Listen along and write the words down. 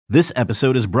This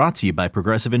episode is brought to you by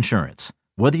Progressive Insurance.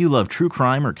 Whether you love true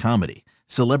crime or comedy,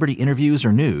 celebrity interviews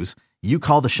or news, you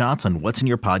call the shots on what's in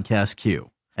your podcast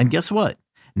queue. And guess what?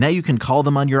 Now you can call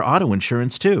them on your auto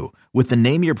insurance too with the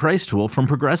Name Your Price tool from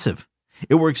Progressive.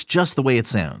 It works just the way it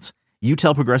sounds. You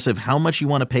tell Progressive how much you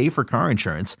want to pay for car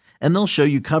insurance, and they'll show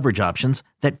you coverage options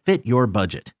that fit your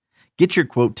budget. Get your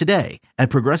quote today at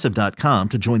Progressive.com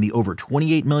to join the over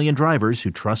 28 million drivers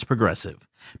who trust Progressive.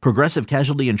 Progressive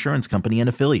Casualty Insurance Company and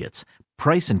Affiliates.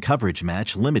 Price and coverage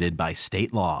match limited by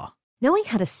state law. Knowing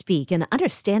how to speak and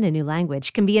understand a new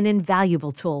language can be an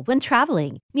invaluable tool when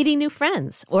traveling, meeting new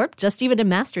friends, or just even to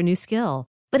master a new skill.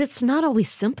 But it's not always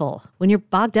simple when you're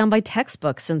bogged down by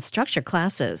textbooks and structure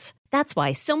classes. That's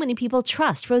why so many people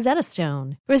trust Rosetta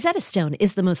Stone. Rosetta Stone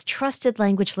is the most trusted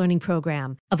language learning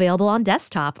program, available on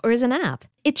desktop or as an app.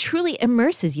 It truly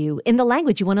immerses you in the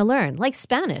language you want to learn, like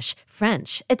Spanish,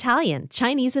 French, Italian,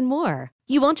 Chinese, and more.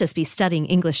 You won't just be studying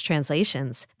English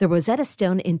translations. The Rosetta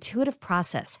Stone intuitive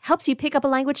process helps you pick up a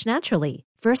language naturally,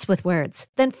 first with words,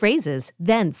 then phrases,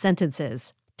 then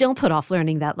sentences. Don't put off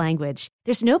learning that language.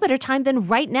 There's no better time than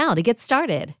right now to get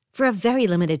started. For a very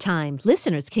limited time,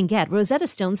 listeners can get Rosetta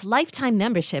Stone's lifetime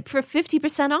membership for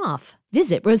 50% off.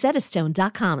 Visit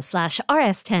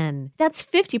rosettastone.com/rs10. That's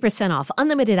 50% off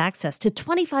unlimited access to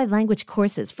 25 language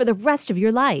courses for the rest of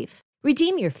your life.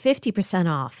 Redeem your 50%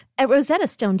 off at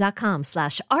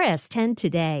rosettastone.com/rs10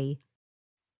 today.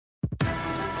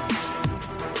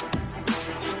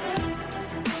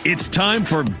 It's time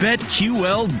for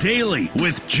BetQL Daily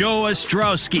with Joe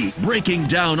Ostrowski, breaking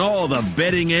down all the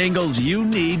betting angles you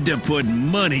need to put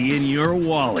money in your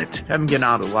wallet. I haven't gotten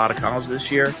out a lot of calls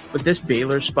this year, but this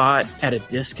Baylor spot at a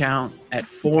discount at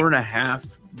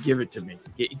 4.5, give it to me.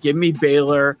 Give me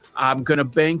Baylor. I'm going to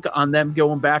bank on them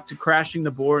going back to crashing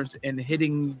the boards and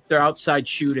hitting their outside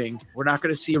shooting. We're not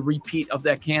going to see a repeat of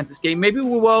that Kansas game. Maybe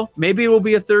we will. Maybe it will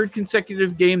be a third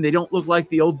consecutive game. They don't look like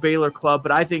the old Baylor club,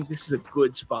 but I think this is a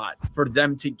good spot for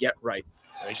them to get right.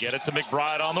 They get it to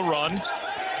McBride on the run.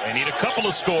 They need a couple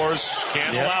of scores.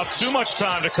 Can't allow too much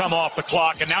time to come off the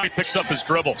clock, and now he picks up his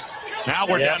dribble. Now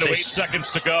we're down to 8 seconds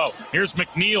to go. Here's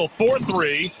McNeil,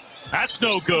 4-3. That's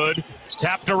no good.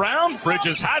 Tapped around.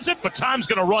 Bridges has it, but time's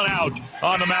going to run out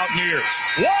on the Mountaineers.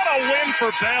 What a win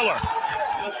for Baylor.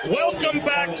 Welcome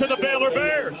back to the Baylor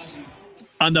Bears.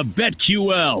 On the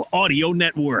BetQL Audio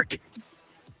Network.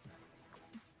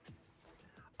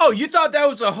 Oh, you thought that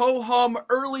was a ho-hum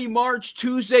early March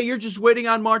Tuesday? You're just waiting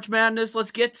on March Madness.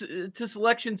 Let's get to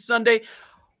Selection Sunday.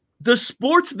 The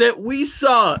sports that we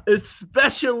saw,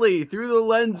 especially through the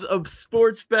lens of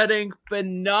sports betting,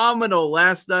 phenomenal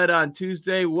last night on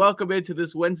Tuesday. Welcome into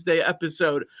this Wednesday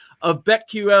episode of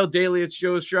BetQL Daily. It's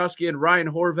Joe Ostrowski and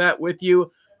Ryan Horvat with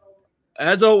you.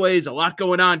 As always, a lot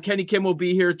going on. Kenny Kim will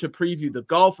be here to preview the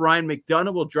golf. Ryan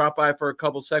McDonough will drop by for a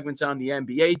couple segments on the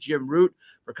NBA. Jim Root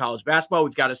for college basketball.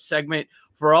 We've got a segment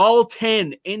for all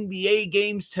 10 NBA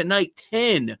games tonight.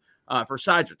 10 for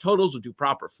sides or totals. We'll do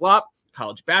proper flop.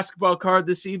 College basketball card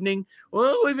this evening.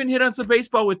 We'll even hit on some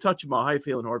baseball with Touch 'em All. How you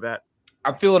feeling, Horvat?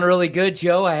 I'm feeling really good,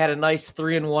 Joe. I had a nice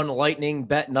 3-1 Lightning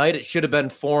bet night. It should have been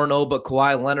 4-0, but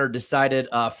Kawhi Leonard decided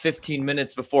 15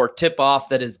 minutes before tip-off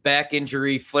that his back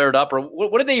injury flared up. Or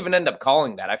what did they even end up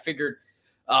calling that? I figured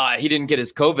he didn't get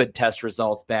his COVID test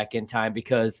results back in time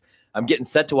because I'm getting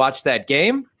set to watch that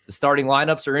game. The starting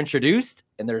lineups are introduced,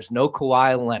 and there's no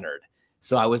Kawhi Leonard.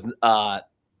 So I was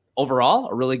overall,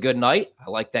 a really good night. I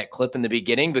like that clip in the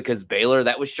beginning because Baylor,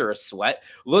 that was sure a sweat.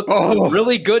 Looked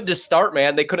really good to start,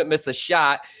 man. They couldn't miss a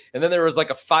shot. And then there was like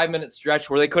a 5-minute stretch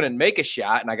where they couldn't make a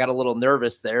shot, and I got a little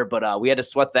nervous there, but we had to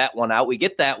sweat that one out. We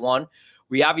get that one.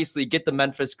 We obviously get the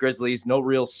Memphis Grizzlies. No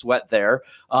real sweat there.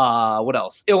 What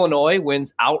else? Illinois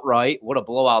wins outright. What a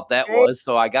blowout that was.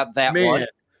 So I got that one.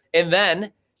 And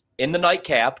then in the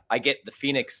nightcap, I get the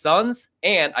Phoenix Suns,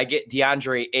 and I get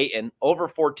DeAndre Ayton over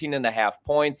 14.5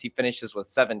 points. He finishes with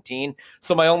 17.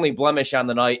 So my only blemish on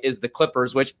the night is the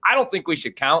Clippers, which I don't think we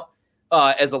should count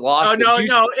as a loss. Oh, no,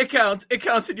 it counts. It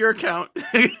counts in your account.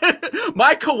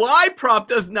 My Kawhi prop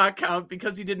does not count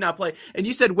because he did not play. And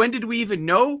you said, when did we even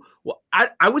know? Well,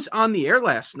 I was on the air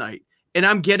last night. And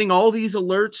I'm getting all these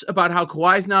alerts about how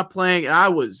Kawhi's not playing, and I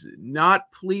was not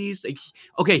pleased.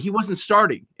 Okay, he wasn't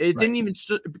starting. It didn't even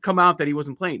come out that he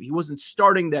wasn't playing. He wasn't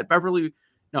starting that Beverly.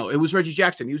 No, it was Reggie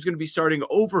Jackson. He was going to be starting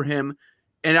over him,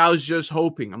 and I was just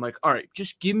hoping. I'm like, all right,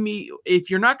 just give me – if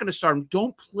you're not going to start him,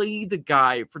 don't play the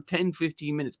guy for 10,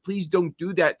 15 minutes. Please don't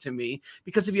do that to me,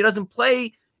 because if he doesn't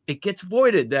play, it gets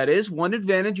voided. That is one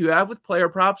advantage you have with player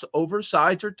props over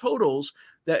sides or totals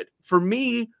that, for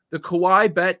me – the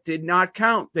Kawhi bet did not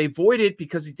count. They voided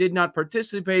because he did not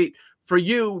participate for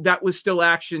you, that was still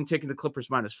action taking the Clippers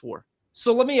 -4.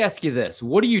 So let me ask you this.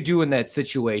 What do you do in that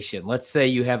situation? Let's say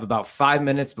you have about 5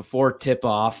 minutes before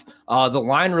tip-off. The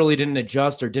line really didn't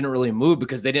adjust or didn't really move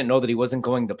because they didn't know that he wasn't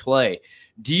going to play.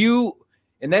 Do you,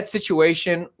 in that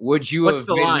situation, would you What's have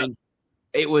the line?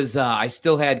 It was, I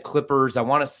still had Clippers. I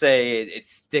want to say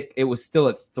it was still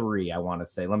at 3, I want to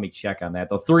say. Let me check on that.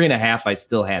 Though 3.5, I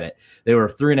still had it. They were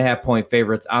 3.5-point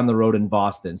favorites on the road in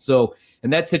Boston. So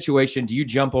in that situation, do you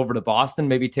jump over to Boston,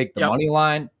 maybe take the money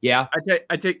line? Yeah.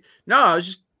 I take, no, I was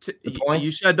just, The points?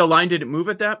 You said the line didn't move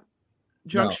at that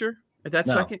juncture, at that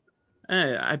No. second?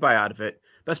 I buy out of it.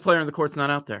 Best player on the court's not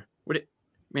out there.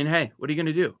 Hey, what are you going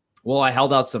to do? Well, I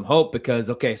held out some hope because,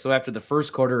 so after the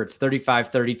first quarter, it's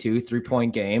 35-32,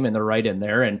 3-point game, and they're right in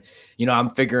there. And, I'm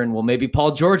figuring, well, maybe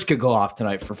Paul George could go off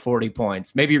tonight for 40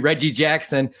 points. Maybe Reggie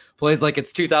Jackson plays like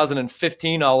it's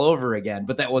 2015 all over again,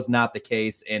 but that was not the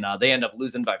case. And they end up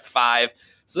losing by 5.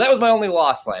 So that was my only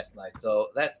loss last night. So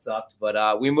that sucked,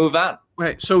 but we move on.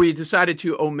 Right. So we decided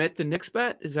to omit the Knicks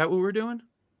bet. Is that what we're doing?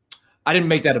 I didn't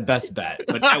make that a best bet,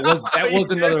 but that was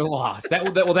another loss.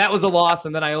 That was a loss,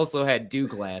 and then I also had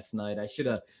Duke last night. I should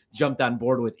have jumped on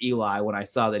board with Eli when I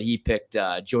saw that he picked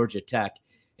Georgia Tech,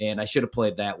 and I should have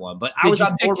played that one. But I was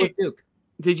on board with Duke.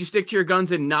 Did you stick to your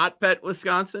guns and not bet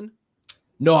Wisconsin?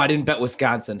 No, I didn't bet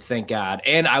Wisconsin, thank God.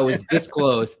 And I was this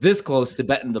close to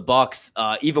betting the Bucks,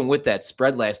 even with that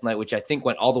spread last night, which I think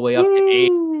went all the way up to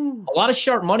 8. A lot of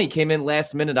sharp money came in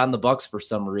last minute on the Bucks for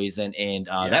some reason, and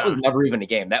that was never even a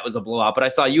game. That was a blowout. But I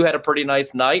saw you had a pretty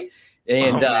nice night,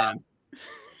 and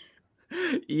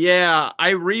I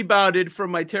rebounded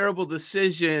from my terrible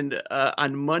decision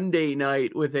on Monday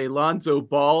night with a Lonzo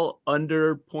Ball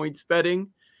under points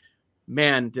betting.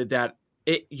 Man, did that!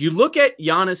 You look at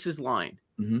Giannis's line,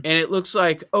 and it looks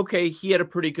like he had a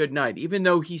pretty good night, even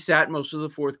though he sat most of the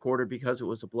fourth quarter because it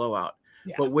was a blowout.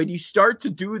 Yeah. But when you start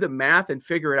to do the math and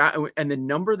figure it out, and the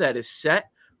number that is set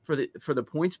for the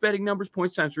points betting numbers,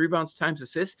 points times rebounds times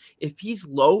assists, if he's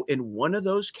low in one of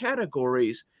those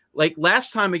categories, like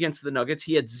last time against the Nuggets,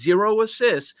 he had 0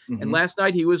 assists, and last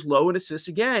night he was low in assists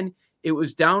again. It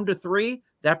was down to 3.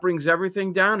 That brings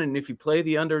everything down, and if you play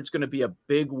the under, it's going to be a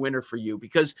big winner for you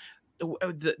because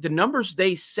the numbers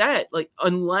they set, like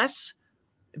unless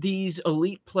these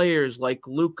elite players like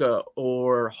Luka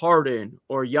or Harden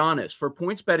or Giannis for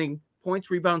points betting, points,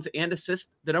 rebounds, and assists,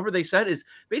 the number they set is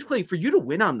basically for you to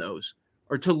win on those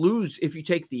or to lose if you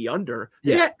take the under.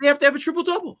 Yeah. They have to have a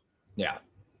triple-double. Yeah.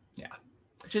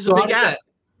 Which is a big ask.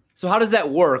 So how does that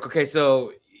work? Okay,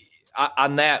 so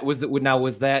on that, was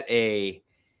that a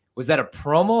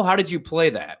promo? How did you play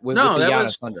that with the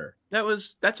Giannis under?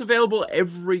 That's available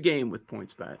every game with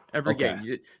PointsBet. Every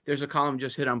game. There's a column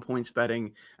just hit on points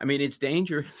betting. I mean, it's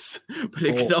dangerous, but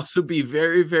it can also be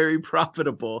very, very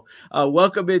profitable.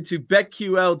 Welcome into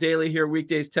BetQL Daily here,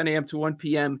 weekdays 10 a.m. to 1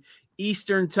 p.m.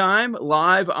 Eastern Time,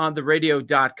 live on the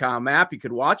radio.com app. You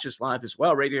could watch us live as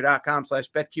well,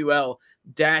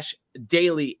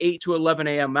 radio.com/BetQL-Daily, 8 to 11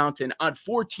 a.m. Mountain on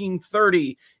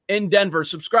 1430 in Denver.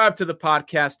 Subscribe to the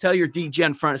podcast. Tell your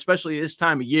DGen friend, especially this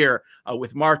time of year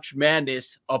with March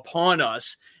Madness upon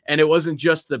us. And it wasn't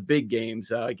just the big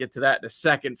games. Get to that in a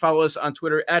second. Follow us on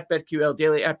Twitter at BetQL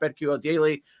Daily, at BetQL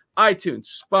Daily, iTunes,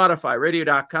 Spotify,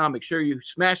 radio.com. Make sure you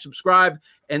smash subscribe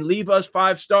and leave us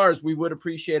 5 stars. We would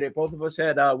appreciate it. Both of us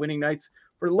had winning nights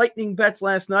for lightning bets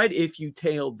last night if you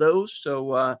tailed those.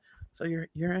 So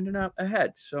you're ending up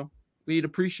ahead. So we'd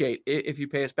appreciate it if you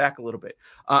pay us back a little bit.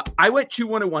 I went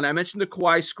 2-1-1. I mentioned the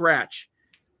Kawhi scratch,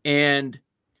 and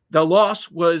the loss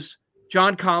was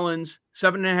John Collins,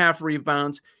 7.5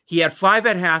 rebounds. He had 5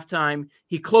 at halftime.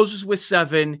 He closes with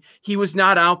 7. He was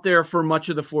not out there for much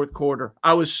of the fourth quarter.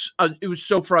 It was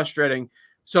so frustrating.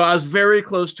 So I was very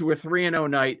close to a 3-0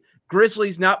 night.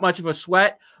 Grizzlies, not much of a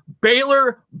sweat.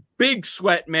 Baylor, big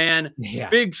sweat, man. Yeah.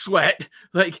 Big sweat.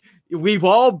 Like, we've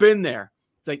all been there.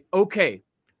 It's like, okay,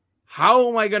 how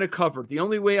am I going to cover? The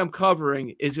only way I'm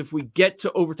covering is if we get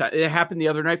to overtime. It happened the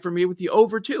other night for me with the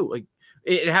over too. Like,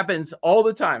 it happens all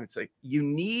the time. It's like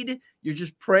you're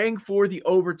just praying for the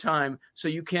overtime so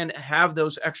you can have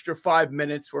those extra 5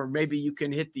 minutes where maybe you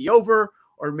can hit the over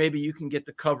or maybe you can get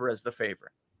the cover as the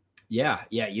favorite. Yeah.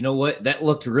 You know what? That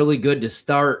looked really good to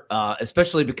start,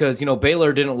 especially because,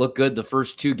 Baylor didn't look good the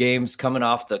first 2 games coming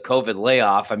off the COVID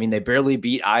layoff. I mean, they barely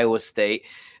beat Iowa State.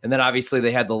 And then obviously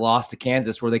they had the loss to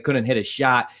Kansas where they couldn't hit a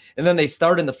shot. And then they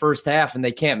start in the first half and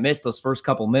they can't miss those first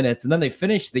couple minutes. And then they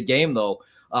finished the game, though,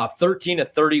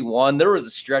 13-31. There was a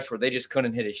stretch where they just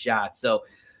couldn't hit a shot. So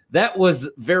that was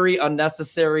very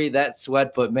unnecessary, that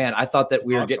sweat. But, man, I thought that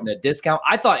we were getting a discount.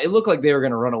 I thought it looked like they were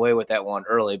going to run away with that one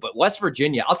early. But West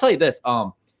Virginia, I'll tell you this.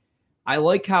 I I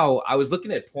like how I was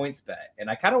looking at PointsBet, and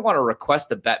I kind of want to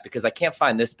request a bet because I can't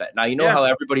find this bet. Now, you know how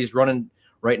everybody's running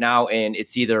right now, and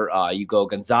it's either you go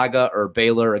Gonzaga or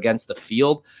Baylor against the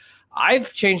field.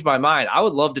 I've changed my mind. I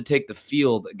would love to take the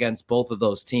field against both of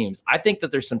those teams. I think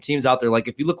that there's some teams out there, like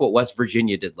if you look what West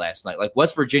Virginia did last night, like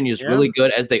West Virginia is really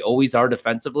good, as they always are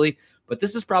defensively, but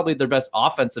this is probably their best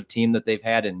offensive team that they've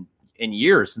had in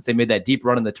years since they made that deep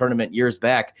run in the tournament years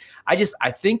back. I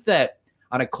think that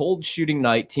on a cold shooting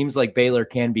night, teams like Baylor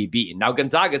can be beaten. Now,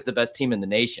 Gonzaga is the best team in the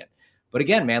nation. But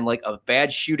again, man, like a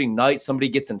bad shooting night, somebody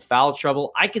gets in foul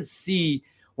trouble, I could see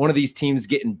one of these teams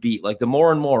getting beat. Like the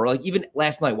more and more, like even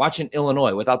last night watching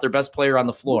Illinois without their best player on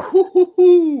the floor,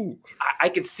 I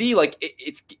could see like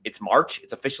it's March,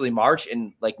 it's officially March,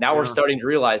 and like now we're starting to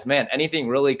realize, man, anything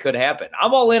really could happen.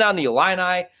 I'm all in on the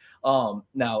Illini.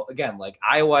 Now again, like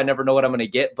Iowa, I never know what I'm going to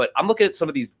get, but I'm looking at some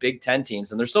of these Big Ten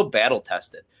teams, and they're so battle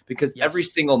tested because every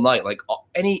single night, like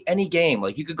any game,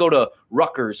 like you could go to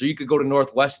Rutgers or you could go to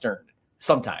Northwestern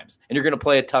sometimes, and you're going to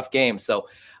play a tough game. So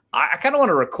I kind of want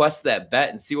to request that bet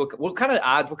and see what kind of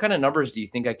odds, what kind of numbers do you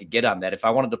think I could get on that if I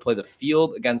wanted to play the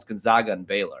field against Gonzaga and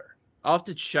Baylor? I'll have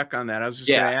to check on that. I was just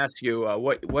going to ask you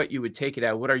what you would take it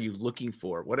at. What are you looking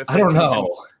for? What if I don't know?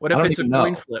 What if it's a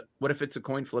coin flip? What if it's a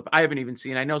coin flip? I haven't even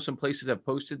seen. I know some places have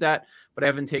posted that, but I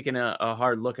haven't taken a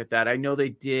hard look at that. I know they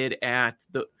did out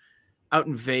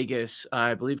in Vegas.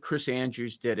 I believe Chris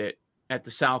Andrews did it at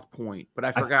the South Point, but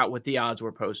I forgot what the odds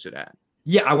were posted at.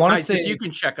 Yeah, I want to say you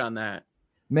can check on that.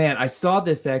 Man, I saw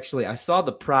this actually. I saw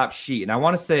the prop sheet, and I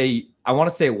want to say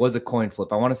it was a coin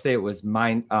flip. I want to say it was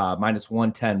minus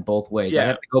 110 both ways. I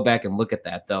have to go back and look at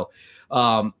that though.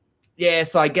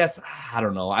 So I guess I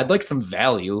don't know. I'd like some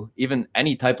value, even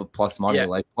any type of plus money,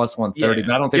 like plus 130.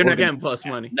 But I don't think you're not getting plus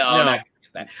money. No, I'm not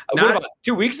getting that. What about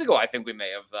 2 weeks ago? I think we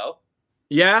may have though.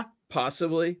 Yeah,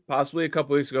 possibly a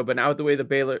couple weeks ago. But now with the way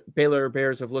the Baylor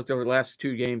Bears have looked over the last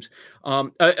 2 games,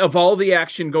 of all the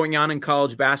action going on in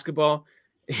college basketball.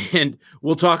 And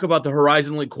we'll talk about the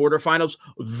Horizon League quarterfinals.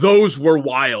 Those were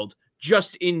wild,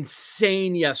 just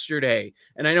insane yesterday.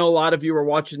 And I know a lot of you were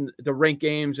watching the ranked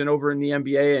games and over in the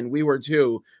NBA, and we were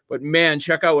too. But man,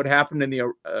 check out what happened in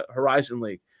the Horizon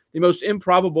League. The most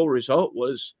improbable result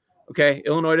was,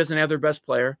 Illinois doesn't have their best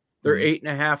player. They're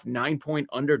 8.5, 9-point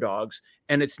underdogs,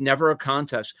 and it's never a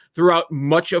contest. Throughout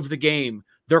much of the game,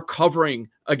 they're covering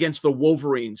against the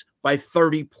Wolverines by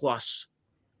 30 plus.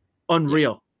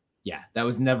 Unreal. Yeah, that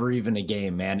was never even a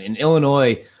game, man. And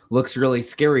Illinois looks really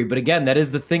scary. But again, that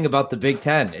is the thing about the Big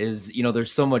Ten is,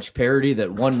 there's so much parity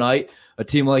that one night a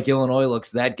team like Illinois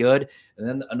looks that good, and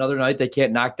then another night they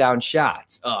can't knock down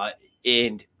shots.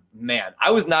 And man, I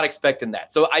was not expecting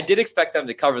that. So I did expect them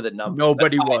to cover the number.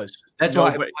 Nobody was. That's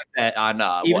why I put that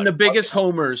on. Even the biggest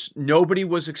homers, nobody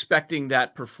was expecting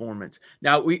that performance.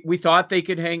 Now, we thought they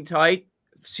could hang tight.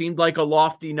 Seemed like a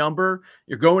lofty number.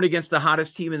 You're going against the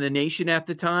hottest team in the nation at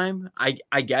the time.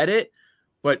 I get it,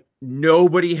 but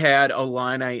nobody had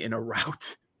Illini in a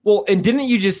rout. Well, and didn't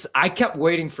you I kept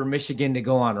waiting for Michigan to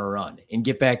go on a run and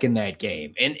get back in that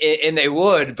game. And they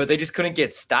would, but they just couldn't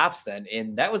get stops then.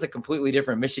 And that was a completely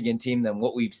different Michigan team than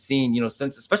what we've seen,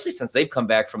 especially since they've come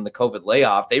back from the COVID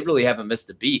layoff. They really haven't missed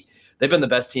a beat. They've been the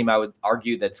best team, I would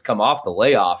argue, that's come off the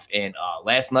layoff. And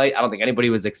last night, I don't think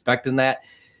anybody was expecting that.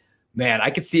 Man, I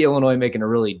could see Illinois making a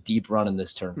really deep run in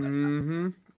this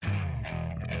tournament.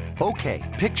 Mm-hmm.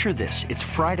 Okay, picture this. It's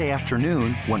Friday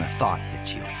afternoon when a thought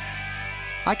hits you.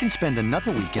 I can spend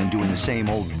another weekend doing the same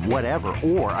old whatever,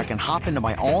 or I can hop into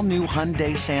my all-new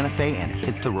Hyundai Santa Fe and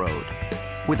hit the road.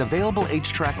 With available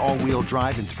H-Track all-wheel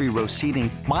drive and 3-row seating,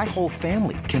 my whole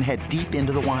family can head deep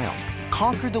into the wild.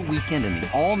 Conquer the weekend in the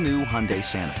all-new Hyundai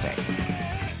Santa Fe.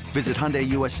 Visit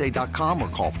HyundaiUSA.com or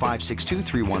call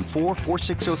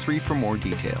 562-314-4603 for more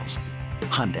details.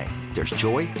 Hyundai, there's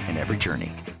joy in every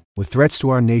journey. With threats to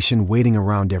our nation waiting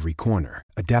around every corner,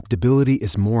 adaptability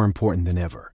is more important than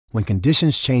ever. When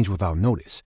conditions change without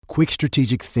notice, quick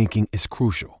strategic thinking is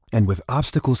crucial. And with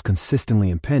obstacles consistently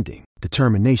impending,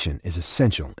 determination is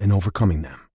essential in overcoming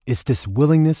them. It's this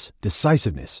willingness,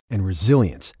 decisiveness, and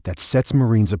resilience that sets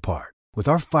Marines apart. With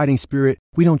our fighting spirit,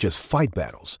 we don't just fight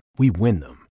battles, we win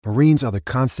them. Marines are the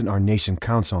constant our nation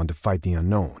counts on to fight the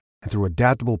unknown. And through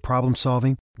adaptable problem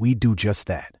solving, we do just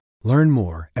that. Learn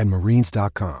more at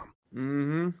Marines.com.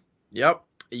 Mm-hmm. Yep.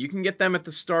 You can get them at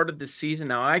the start of the season.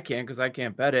 Now I can't because I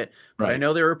can't bet it. But right. I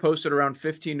know they were posted around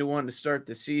 15-1 to start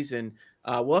the season.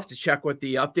 We'll have to check what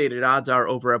the updated odds are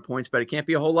over at PointsBet. It can't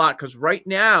be a whole lot because right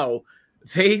now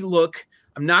they look,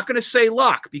 I'm not going to say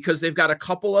lock because they've got a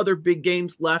couple other big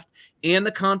games left and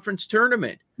the conference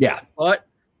tournament. Yeah. But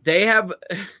they have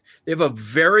a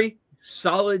very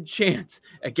solid chance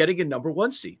at getting a number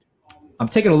 1 seed. I'm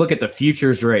taking a look at the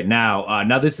futures right now.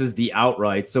 Now this is the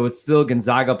outright, so it's still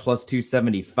Gonzaga plus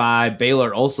 275,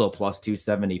 Baylor also plus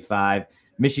 275,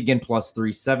 Michigan plus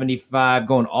 375,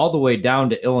 going all the way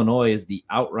down to Illinois as the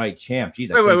outright champ.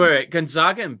 Jeez, wait.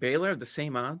 Gonzaga and Baylor are the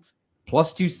same odds?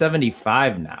 Plus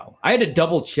 275 now. I had to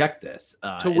double check this.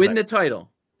 To win the title?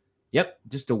 Yep,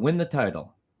 just to win the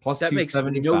title. Plus that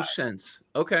 275. Makes no sense.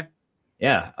 Okay.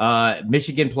 Yeah.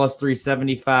 Michigan plus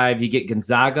 375. You get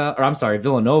Villanova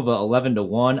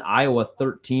 11-1, Iowa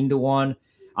 13-1,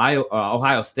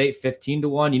 Ohio State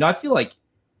 15-1.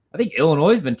 I think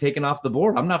Illinois has been taken off the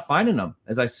board. I'm not finding them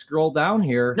as I scroll down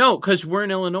here. No, because we're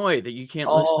in Illinois that you can't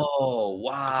list them. Oh,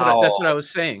 wow. That's what I was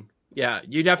saying. Yeah,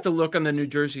 you'd have to look on the New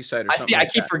Jersey site or something. I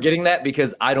keep forgetting that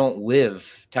because I don't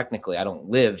live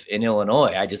in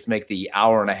Illinois. I just make the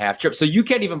hour-and-a-half trip. So you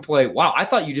can't even play. Wow, I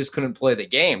thought you just couldn't play the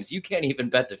games. You can't even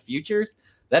bet the futures?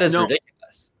 That is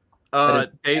ridiculous.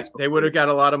 They would have got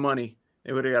a lot of money.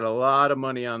 They would have got a lot of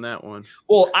money on that one.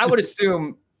 Well, I would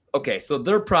assume, okay, so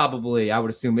they're probably, I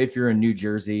would assume if you're in New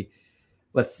Jersey,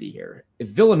 let's see here. If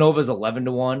Villanova's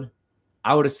 11-1,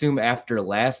 I would assume after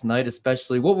last night,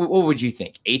 especially, what would you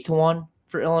think? 8-1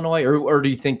 for Illinois, or do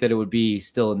you think that it would be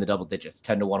still in the double digits,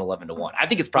 10-1, 11-1? I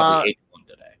think it's probably 8-1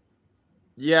 today.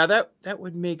 Yeah, that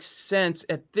would make sense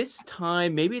at this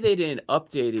time. Maybe they didn't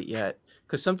update it yet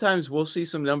because sometimes we'll see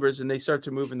some numbers and they start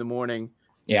to move in the morning.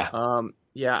 Yeah.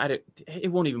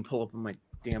 It won't even pull up on my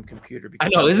damn computer. I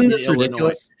know, isn't this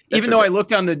ridiculous? Even though I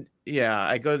looked on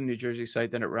I go to the New Jersey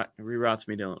site, then it reroutes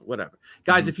me to whatever.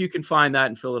 Guys, if you can find that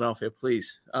in Philadelphia,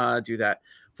 please do that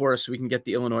for us so we can get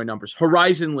the Illinois numbers.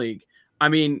 Horizon League. I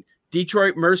mean,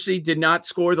 Detroit Mercy did not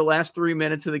score the last 3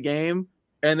 minutes of the game,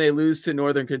 and they lose to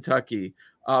Northern Kentucky.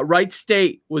 Wright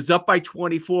State was up by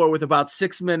 24 with about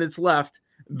 6 minutes left.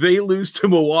 They lose to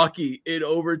Milwaukee in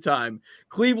overtime.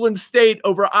 Cleveland State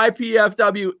over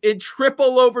IPFW in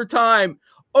triple overtime.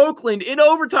 Oakland in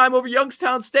overtime over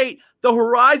Youngstown State. The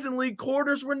Horizon League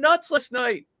quarters were nuts last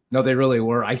night. No, they really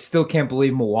were. I still can't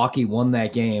believe Milwaukee won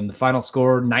that game. The final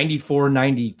score,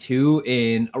 94-92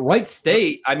 in Wright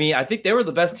State. I mean, I think they were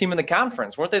the best team in the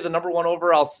conference. Weren't they the number one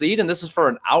overall seed? And this is for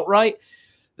an outright?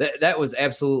 That was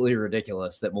absolutely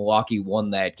ridiculous that Milwaukee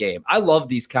won that game. I love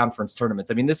these conference tournaments.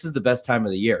 I mean, this is the best time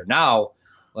of the year. Now,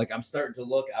 I'm starting to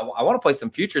look. I want to play some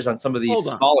futures on some of these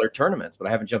smaller tournaments, but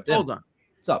I haven't jumped in. Hold on.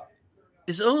 What's up?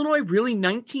 Is Illinois really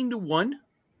 19-1?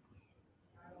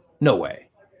 No way.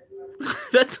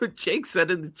 That's what Jake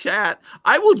said in the chat.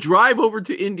 I will drive over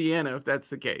to Indiana if that's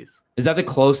the case. Is that the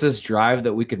closest drive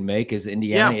that we could make is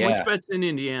Indiana? Yeah, PointsBet's in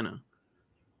Indiana.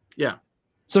 Yeah.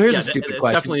 So here's a stupid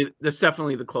question. That's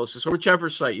definitely the closest, or whichever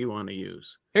site you want to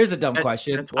use. Here's a dumb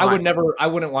question. I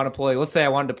wouldn't want to play. Let's say I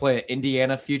wanted to play an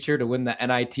Indiana future to win the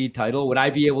NIT title. Would I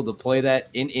be able to play that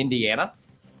in Indiana?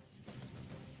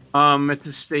 It's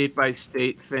a state by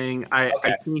state thing. I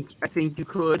think you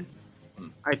could.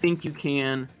 I think you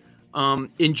can.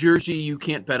 In Jersey, you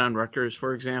can't bet on Rutgers,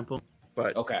 for example.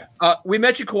 But okay. We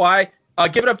mentioned Kawhi.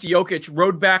 Give it up to Jokic.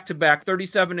 Rode back-to-back,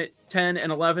 37 at 10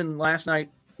 and 11 last night.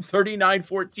 39,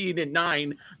 14, and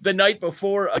 9 the night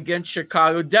before against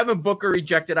Chicago. Devin Booker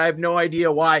rejected. I have no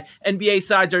idea why. NBA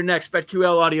sides are next.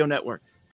 BetQL Audio Network.